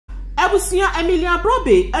Ebusia Emelia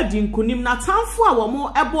Brobbey edi nkunim na tamfo a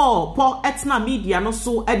womo ebo po etna media no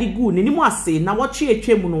so edigu nenimu ase na woche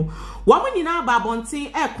etwemu no womo nyina ba bonten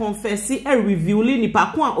confess review li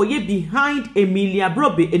nipa ko a oye behind Emelia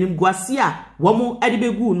Brobbey enimguase a womo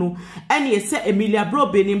edibegu no ene ese Emelia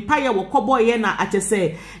Brobbey ni mpaye wokoboye na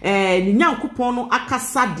achese ni nyankopon no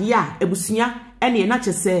akasa de a ebusia ene na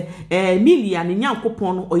achese Emelia ni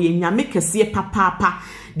nyankopon no oye nyame kese papa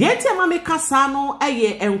de tema me kasa no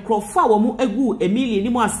eye enkrofo a womo egu Emelia ni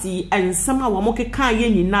mu asi ensema womo keka ye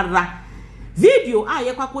nyinara video a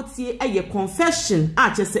ye kwakotie eye confession a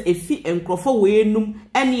chese efi enkrofo we enum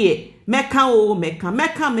ene meka o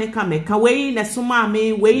meka we ne soma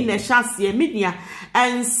me we ne hyase media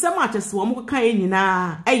ensema chese womo keka ye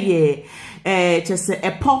nyina eye chese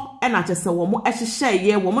epo ena chese womo ehihye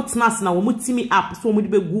ye womo tenase na womo timi app so womo de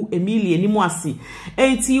begu Emelia ni mu asi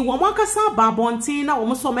enti womo akasa ba bonten na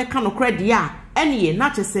womo so meka no krede a ene na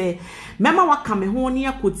chese mema waka me ho ne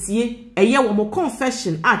akotie eye womo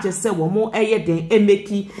confession a chese womo eye den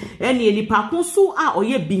emeki ene nipa konso a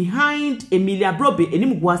oye behind Emelia Brobbey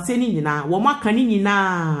enimguase ni nyina womo aka ni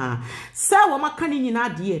nyina se womo aka ni nyina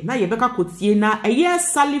de na ye beka kotie na eye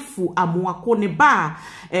salifu amoako ne ba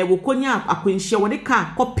wokonya akwenhye wode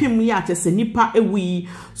ka kopem ya chese nipa ewi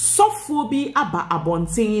sofo bi aba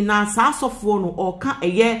abonten na sa sofo no oka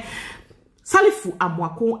eye salifu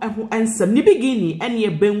amoako eho ensem ni bigini ene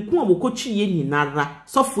benku a wokochi ye nyinara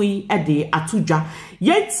sofo yi ede atudwa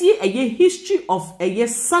yentie eye history of eye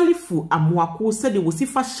salifu amoako se de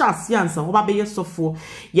wosifa chance yansa ho ba be ye sofo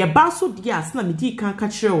ye ba so dia na medi kan ka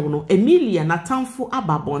kire wo no Emelia na tamfo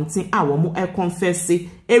ababonten a wo mo confess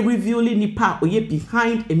review li nipa oye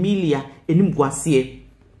behind Emelia enimguase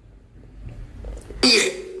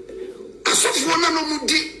asofo na no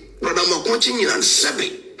mudi brother makonchi nyina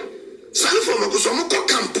sebe salifu makoso mo ko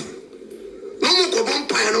camp no mo ko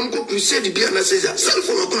bonpa no mo ko crusade bia na seza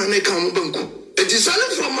salifu makona na ka mo banku eti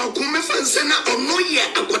salifu makon me fanse na ono ye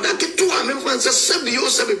akoda keto a me fanse sebe yo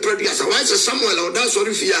sebe producer why say Samuel oda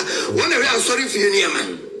sorry fia wona we sorry fia ni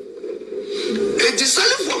man eti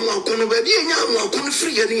salifu makon no ba bia nya makon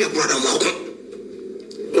free ye ni brother makon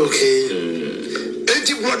okay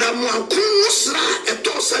eti brother makon no sra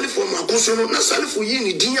eto salifu makon so no na salifu yi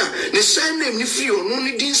ni din a ne sign name ni free ono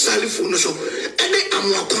ni din salifu no so ene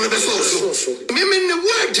amakon be so me ne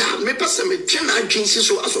word a me pese me twena adwinsi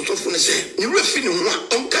so asotofo ne se ni refi ne ho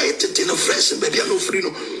a onka yetete na fresh be bia no free no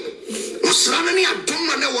no sra na ne adom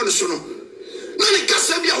na ne wo so no na ne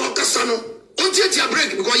kasa bia wo kasa no ontie tia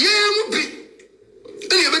break because ye mu bi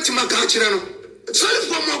ene yebeti maka akire no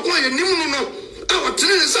salifu amakon ye nimu no a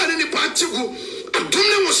wotene ne sa ne party go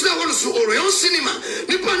adumne mosina wonu so Orion cinema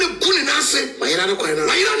nipa ne guni na ase mayira ne kwan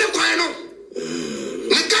no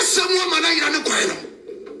ne kasa mu ma na yira ne kwan no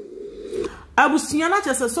abusunya na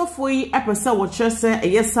chese sofo yi epese wo chese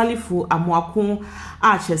eye salifu amoako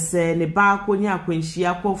a chese ne ba konya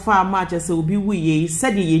akwanhia kofa ma chese obi wuye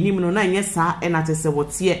sede yenim no na nye sa ena chese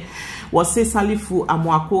wote wo se salifu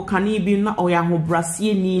amoako kani bi na oya ho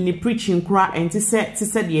brasie ni preaching kura enti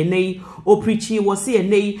se de nei o preachi wo se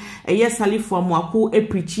nei eye salifu amoako e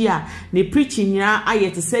preachi a ne preaching nyina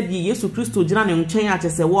ayete se de Yesu Kristo gina ne nchen a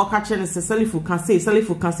chese wo ka che ne salifu kan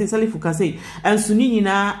sei ensu ni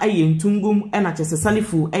nyina aye ntungum ena chese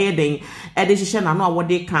salifu eye den ede hihye na no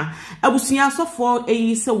awode ka abusunya sofo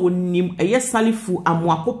eyi se wonim eye salifu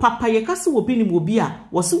amoako papa ye kase wo bi ni obi a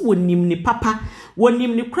wo se wonim ni papa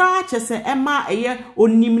wonim ni kra chese ema eye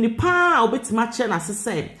onim ni pa obetima che na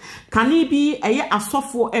sese kani bi eye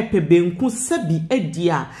asofo epebenku sebi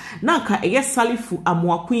edia na ka eye salifu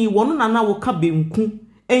amoako yi wono na wo ka benku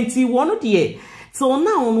enti wono de so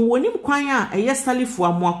now wonim kwan a eye salifu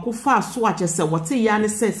amoako fa so a chese wote ya ne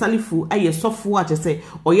se salifu eye sofo a chese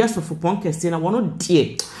oye sofo ponkese na wono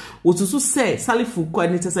de wotusu se salifu ko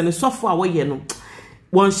ne chese ne sofo a woye no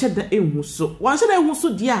won sheda ehu so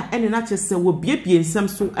dia ene na chese wo biebie nsem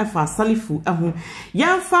so efa salifu ehu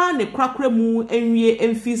yamfa ne krakra mu enwie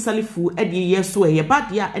emfi salifu ede ye so eye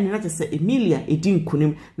badia ene na chese Emelia edi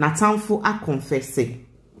nkunim na tamfo a confesse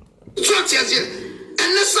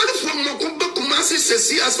ene salifu mo kumasi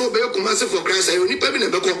sesi aso be kumasi for Christ ayo ni pa bi na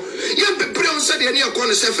be ko ye bebre on se de ne akọ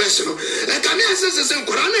ne se fresh no e ka me se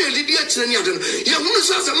nkora na elidi a kire ni ade no ye hunu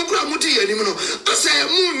so ase mo kura mo ti ye ni no ase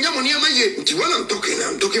mu nya mo ne ma ye nti when I'm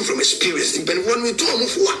talking from experience but when we do mo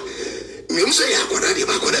fo me say akwada de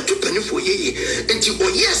ba akwada to pani for ye enti o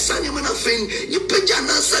yes anyama na fen ye pagya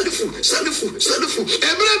na salifu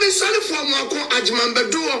ebra be salifu amako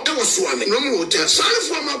ajimambedo e wo so ame no mu hotel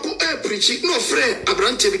salifu amako e preach no frɛ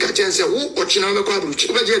abrante bi ka chense wo ochina me kwa abruchi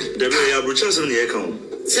obegye de be ya abruchi so ne ye kan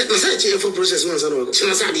say che for process no say no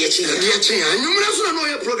china say de chi anyumra so na no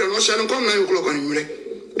ye program no sha no kom na yo clock on nwure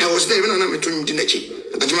I was there even na me to ndi na chi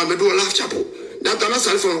ajimambedo laugh chapel. That I'm not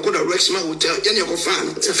from good Rexma Hotel, Jenny of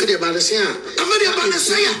Fan, Safety Balasia. Amelia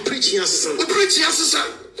Balasia, preaching us, preaching us,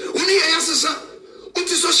 only asses, what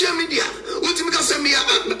is social media? What you can send me?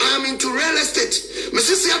 I am into real estate.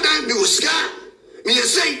 Mrs. Yada, be Oscar. Me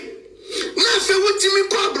say, nothing what Timmy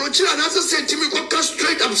call Brochilla, and as I said, Timmy go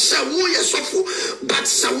straight up, say, who yes, but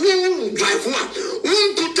Sawu drive one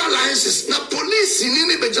put alliances, not police in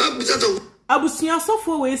any bejob because of. Abusia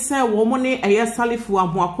sofo we say wo mo ne eye salifu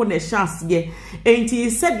amoako na chance ye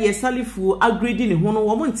enti said ye salifu agreed ni ho no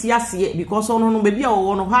wo mo nti ase because ono no be bia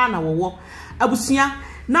wo no ha na wo abusia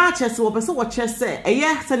na chese wo pese wo chese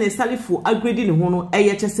eye se ne salifu agreed ni ho no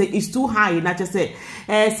eye chese is too high na chese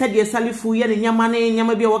said ye salifu ye ne nyama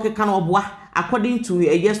bia wo keka na oboa according to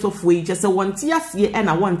a years of wage just one tiasie and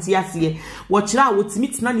a one tiasie watch ra wotimi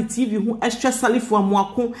na ni TV hu extra salifu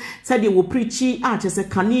amoako said they will preachy just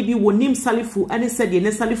kani bi wonim salifu and said ye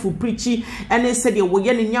ne salifu preachy and said ye wo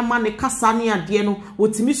ye ne nyama ne kasa ne ade no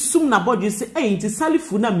wotimi sum na body say nti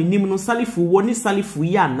salifu na minim no salifu woni salifu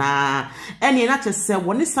ya na ene na chese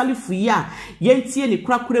woni salifu ya yentie ne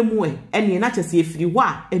kurakura mu ene na chese efiri ho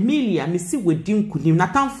a Emelia mesi wedi nkunim na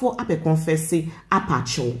tamfo ape confess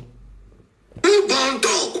apacho. Who born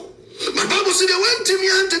dog? My Bible said, I went to me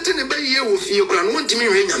and to the year with you, and want to me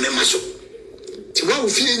ring a memaso. To what we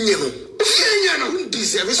feel you. So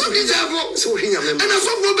he and I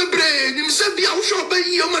saw the brain, you said, be out shop by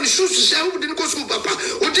your man shoes to sell, didn't go to papa,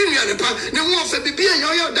 or didn't you? No more for baby and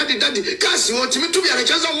your daddy, Cassie, want me to be a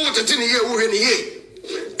chance of water 10 years over in a year.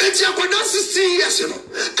 It's your 16 years, you know.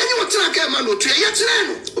 And you want to like a man or 2 years.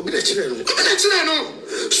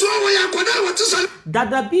 So we are quite what to say.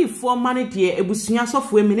 Dada be for money dear ebusunya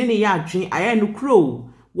software menene ya adwen aya no kro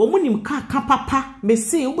wo munim ka papa me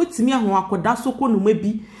say obetimi ahon akoda soko no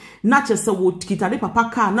mabi na chese wo tikitade papa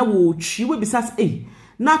ka na wo twi we bisas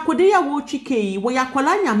na akode ya wo twikei wo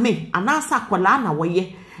yakola nyame anasa akola na wo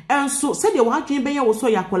ye enso se de wo adwen be ye wo so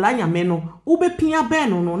yakola nyame no ubepia be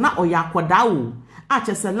no na oyakoda wo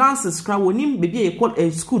achese lances kra wonim bebi e call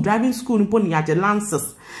a school driving school npo ni age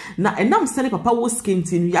lances na enam sene papa wo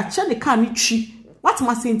skintinu ya che ne ka ni twi what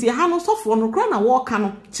masenti ha no sofo no kra na wo ka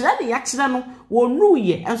no kire ne ya kire no wo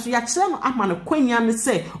nuye enso ya kire no ama ne kwanya ne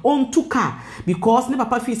se ontu ka because ne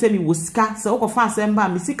papa fi se mi wo sika se wo kofa asemba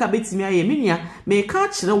mi sika betimi aye menua me ka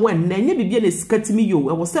kire wen na nye bibia ne sika timi yo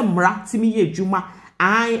e wo se mra timi ye adwuma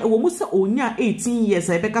ai wo mu se onya 18 years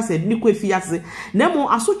e beka se ni kwafiase na mo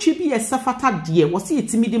asotwe bi esafata de wo se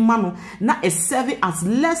etimi di ma no na e serve as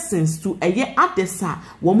lessons to eye adesa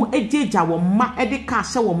wo mu ejeja wo ma e de ka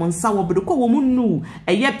hye wo nsa wo bede ko wo mu nu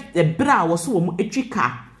eye ebra wo so wo mu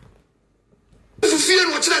etwika fufie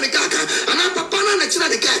no kira de kaka ana papa na kira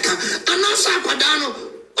de kaka ana sa kwada no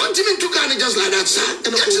Ontimin to can just like that, sir.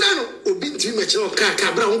 And Obinti Macho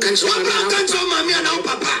Kaka Brown can show Mammy and our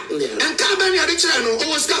papa. And Cabani Richano,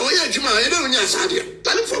 Oscar, Juma, I don't know Sadia.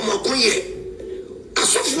 Tell for Mokuye. A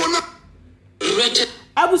soft one.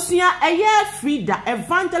 Abusia, a year Fredda,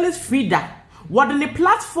 evangelist Fredda. What on the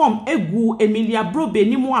platform egu Emelia Brobbey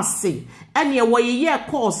ni mo ase. And ye were a year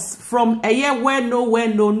course from a year where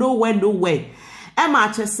nowhere.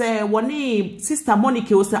 Emma say one sister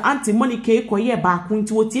Monica was auntie Monica koye back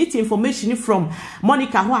into what information from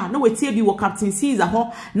Monica ho no we tie bi wo Captain Caesar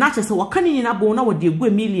ho na che say wakani na bo na wo de egu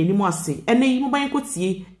Emelia ni mo ase ene yi mo ban ko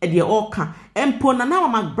tie e de oka empo na na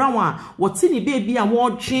Mark Brown a wote ni baby a wo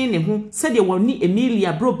twen ne ho se de woni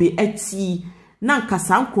Emelia Brobbey ati na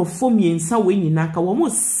nkasa nkrofo miensa we nyina ka wo mo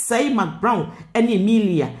say Mark Brown ene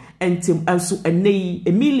Emelia entem enso ene yi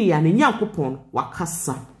Emelia ne nyankopon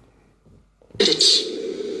wakasa Unti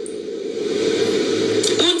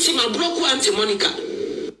ma broku anti Monica.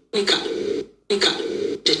 Nika.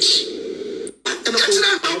 Ditch. And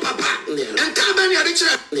papa. And Cabani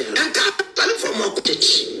Richard. And Cabani for more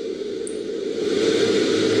ditch.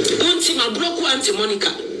 Unti ma broku anti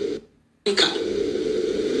Monica. Nika.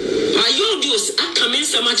 My yodios are coming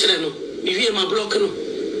so much. You hear my block.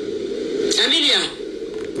 Emelia,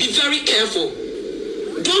 be very careful.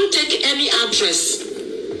 Don't take any actress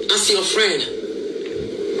as your friend.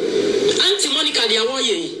 Auntie Monica dia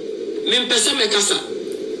woye mempese mekasa.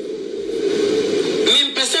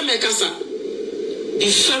 Be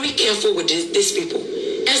very careful with these people,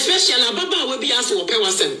 especially ababa we be ask wo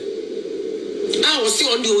pewasem. I was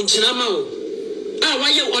on the Ojinama. Why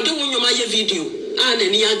you order when you my video? And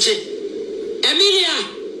any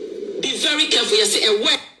Emelia, be very careful. You say a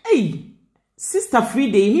word. Hey, Sister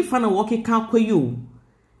Fredda, he found a walking car for you.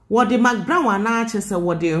 What the McBrown and I say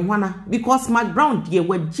what they wanna because McBrown dear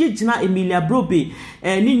were Jijna Emelia Brobbey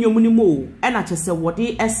Nino Munimo and I just say what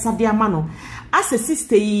they as Sadia Mano. As a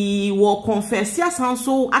sister will confess ya sound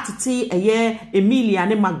so at a year Emelia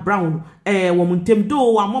and McBrown woman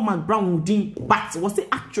temdo and more McBrown din but was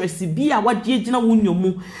the actress be our Jijna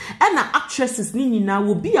Munyomu and the actresses Nina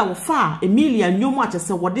will be our far Emelia no much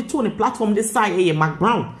as what they told the platform this side a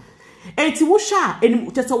McBrown. Eti wosha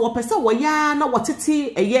eni tese wo pese wo ya na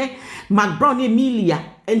wotete eye McBrown Emelia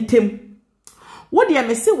entem wo de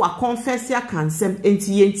me se wa confess ya kansem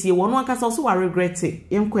enti wo no akasa so wa regret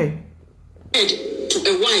yenkwe to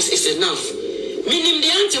a wise is enough minim the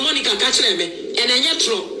Auntie Monica catch me and enye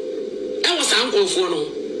tro e was ankonfo no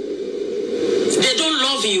they don't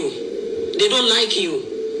love you, they don't like you,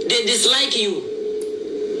 they dislike you.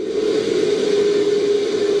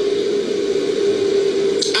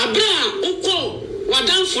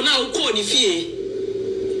 Wadamfo na uko ni fie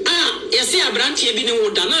yesi abrantie bi ne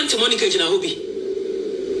woda na Auntie Monica gina hobi.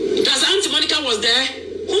 Because Auntie Monica was there.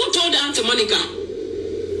 Who told Auntie Monica?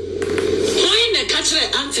 Why ne catcher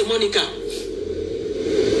Auntie Monica?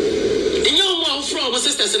 Inyo mo from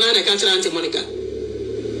sisters na ne catcher Auntie Monica.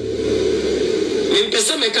 Me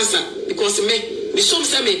pesa me kasa because me some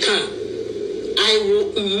say me can. I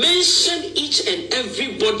will mention each and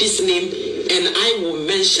everybody's name and I will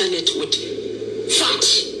mention it with fact.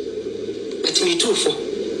 Let me too for.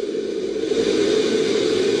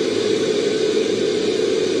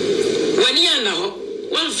 When you know,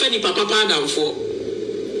 one funny papa down for.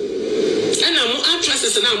 And I'm more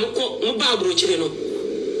actresses and I'm more Barbara Chileno.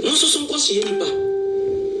 Most of some cost you nipa.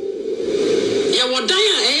 Ya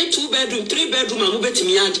wadaya 2-bedroom, 3-bedroom, and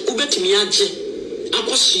ubetimiaje. I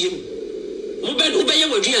cost you. Mubed ubaya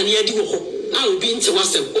wadria near the ho. I will be into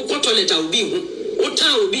wasem. O toilet I will be. O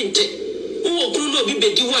town will be into.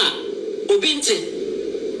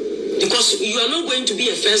 Because you are not going to be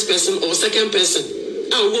a first person or second person.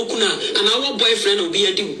 And our boyfriend will be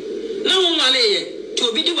a do. Now,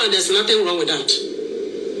 to be the one, there's nothing wrong with that.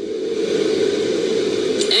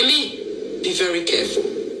 Emmy, be very careful.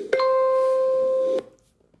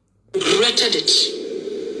 Regretted it.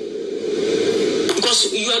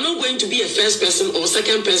 Because you are not going to be a first person or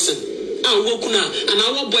second person. And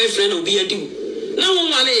our boyfriend will be a do. Now,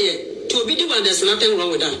 to be the one, there's nothing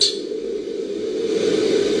wrong with that.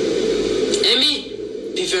 Emmy,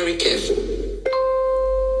 be very careful.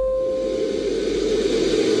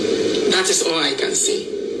 That is all I can say.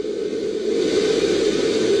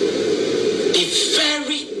 Be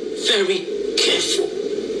very, very careful.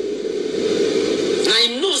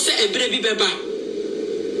 I know say a baby beba.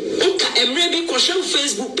 Oka emrebi question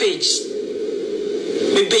Facebook page.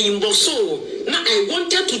 Maybe in Boso. Now I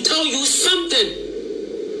wanted to tell you something.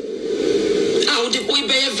 The boy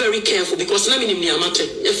be very careful because na minim ni amate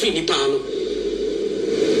every nipa no.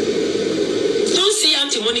 Don't see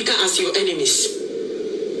Auntie Monica as your enemies.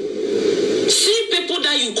 See people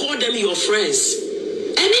that you call them your friends.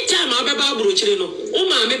 Anytime I be Barbara Chile no, o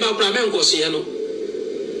ma me ba kura me nkosie no.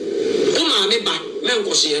 O ma me ba me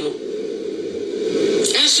nkosie no.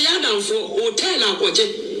 And she had down for hotel akwaje.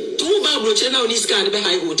 Tu Barbara Chile na oni ska be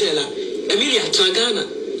high hotel a. Emelia Tragana,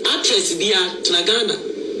 actress bia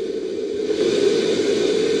Tragana.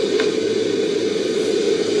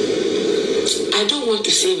 I don't want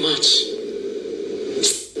to say much.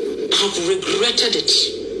 I've regretted it.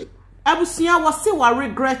 Abusia was say wa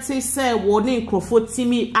regret say warning Crawford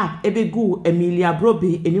Timmy up ebegu Emelia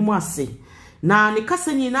Brobbey enimu ase. Na ne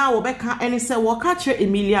kasa nyina wo beka ene say wo catch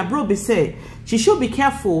Emelia Brobbey say she should be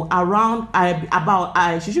careful around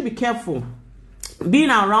she should be careful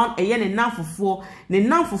being around a yen enough for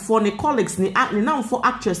the colleagues ni now for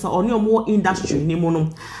actress or no more industry ni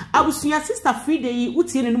mono. Abusuya Sister Fredda yi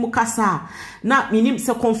utie ne mu kasa na minim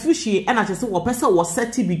se confusion and just what person was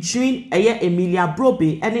set between Emelia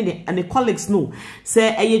Brobbey and the colleagues no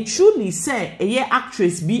say truly say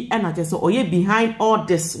actress be and just or behind all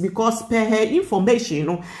this because per her information you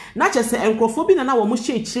know not just say encrophobia na wo mo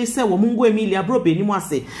share say wo mungo Emelia Brobbey ni mo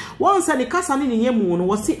ase once the kasa ni nyemu no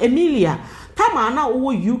was see Emelia tama na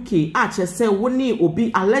wo UK a chese woni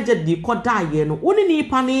obi allegedly kodaye no woni ni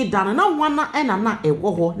pani dan na wana na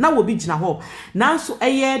ewo ho na wo bi gina ho nanso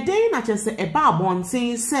eye den na chese eba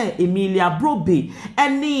abonten se Emelia Brobbey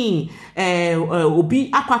eni obi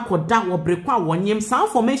akwakoda wo brekwa wonyem sa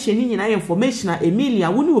information ni nyina information na Emelia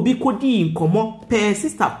woni obi kodi nkomo per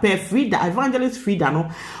sister per Fredda evangelist Fredda no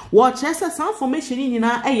wo chese sa information ni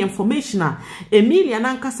nyina information na Emelia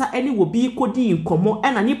na nkasa eni wo bi kodi nkomo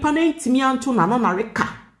na nipa na ntimi anto na no na reka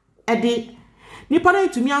ede nipa na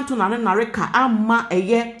ntimi anto na no na reka amma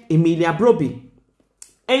eye Emelia Brobbey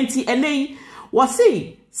enti enei wo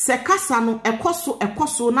sei se kasa no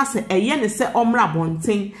ekoso na se eye ne se omra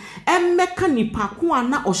bonten emmeka nipa ko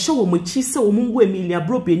ana ohye wo machi se wo mungu Emelia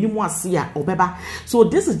Brobbey ni mu ase a obeba. So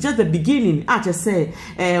this is just the beginning. I just say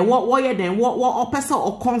what ye den what person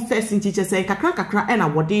or confess in teacher say kakra na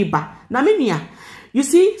wode ba na menia. You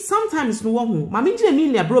see, sometimes no one mami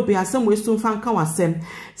Emelia Brobbey asem we so fanka wasem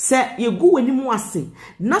se ye gu wani mu ase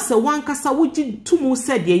na se wankasa wogi tumu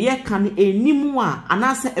se de ye kan enimu a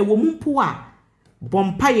anase ewo mumpo a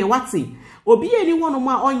bompaye wate obi eni wono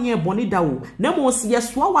ma onye boni dawo na mo se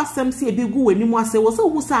yeso wasem se ebi gu wani mu ase wo se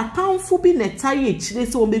hu sa tanfo bi netaye ekire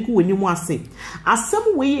se wo be gu wani mu ase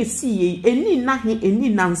asem we esi ye eni na he eni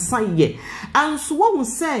na nsan ye anso wo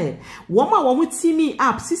se wo ma wo timi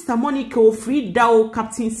up sister Monica o Fredda o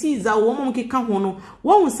Captain Caesar wo mo keka ho no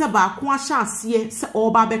wo se ba ko ahya ase se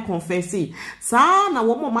oba be confess sa na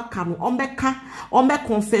wo mo maka no ombe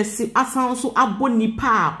confess asanso aboni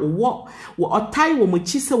pa wo otai wo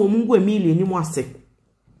mochi se wo mungu Emelia ni mu ase.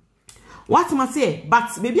 What ma say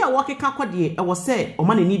but maybe a walk kakode e wo say o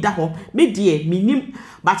ma ni da ho me die minim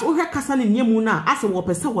but o hwe kasa ne niemu na ase wo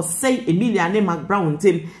pese wo say Emelia ne Mark Brown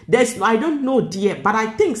tem there's I don't know dear but I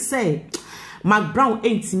think say Mark Brown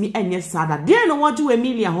ain't me enye sada there no woju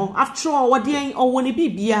Emelia ho after all what dey o woni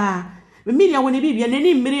bibia Emelia woni bibia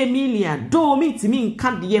nani mmere Emelia do me timi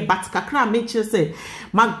nka de but kakra me kire say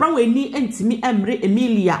Mark Brown eni entimi emre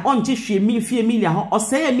Emelia onje hwe mi fi Emelia ho o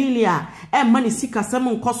say Emelia mani sika sem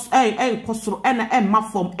nkosoro na ma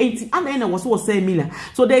form 80 and na was say Emelia.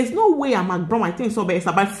 So there is no way Mark Brown I think so be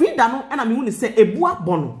but Fredda no na me woni say ebu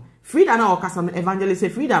abono Fredda na okasa no evangelist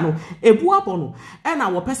Fredda no ebu abono na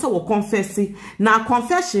wo pese wo confess na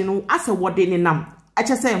confession no ase wo de ne nam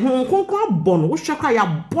ache say honkonkon abono wo hwekwa ya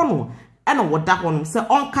abono na wo da ho no say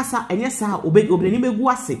onkasa enye sa obeni begu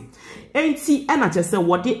ase enti na che say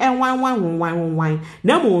wo de enwan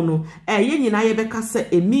na mo no ye nyina ye beka say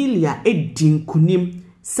Emelia edinkunim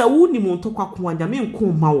sa wuni mo ntokwa ko anda me nko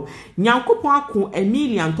mawo nyankopon ako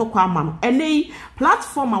Emelia ntokwa ama no enei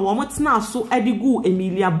platform a wo motena so adigu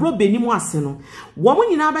Emelia Brobbey ni mu ase no wo mo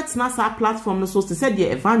nyina betena sa platform no so se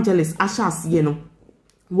the evangelist ashas ye no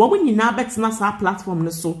wo mo nyina betena sa platform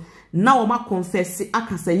no so na wo ma confess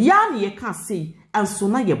akasa ya ne ye ka sei anso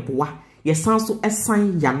na ye boa ye sanso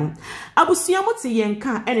esan ya no abusua mo te ye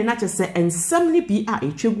nka ene na chese ensem ni bi a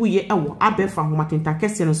etwegu ye ewo abefa homatenta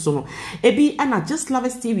kese no so no ebi ana Just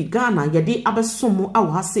Lovers TV Ghana ye de abesomo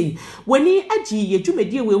awo ha sei wani agi ye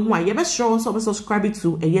dwumedie we hu a ye be sure so be subscribe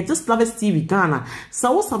to ye Just Lovers TV Ghana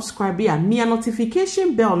so wo subscribe ya me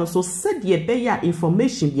notification bell no so said ye be ya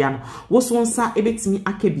information bia no wo so nsa ebetimi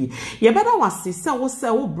akebi ye beda wase se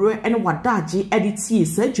wo bro ene wadaji editie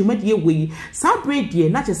sa dwumedie we sa bredie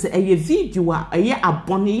na chese eye video a ye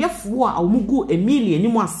abone ye fo a omugu Emelia ni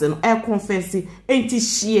mu ase no confess enti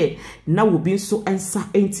share na wo bi so ensa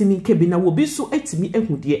entimi kebi na wo bi so etimi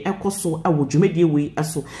ehudie ekoso awo dwumedie we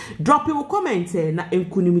eso drop your comment na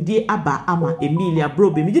enkunimdie aba ama Emelia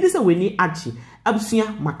Brobbey mi gidi se weni achi abusua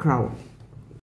makrao.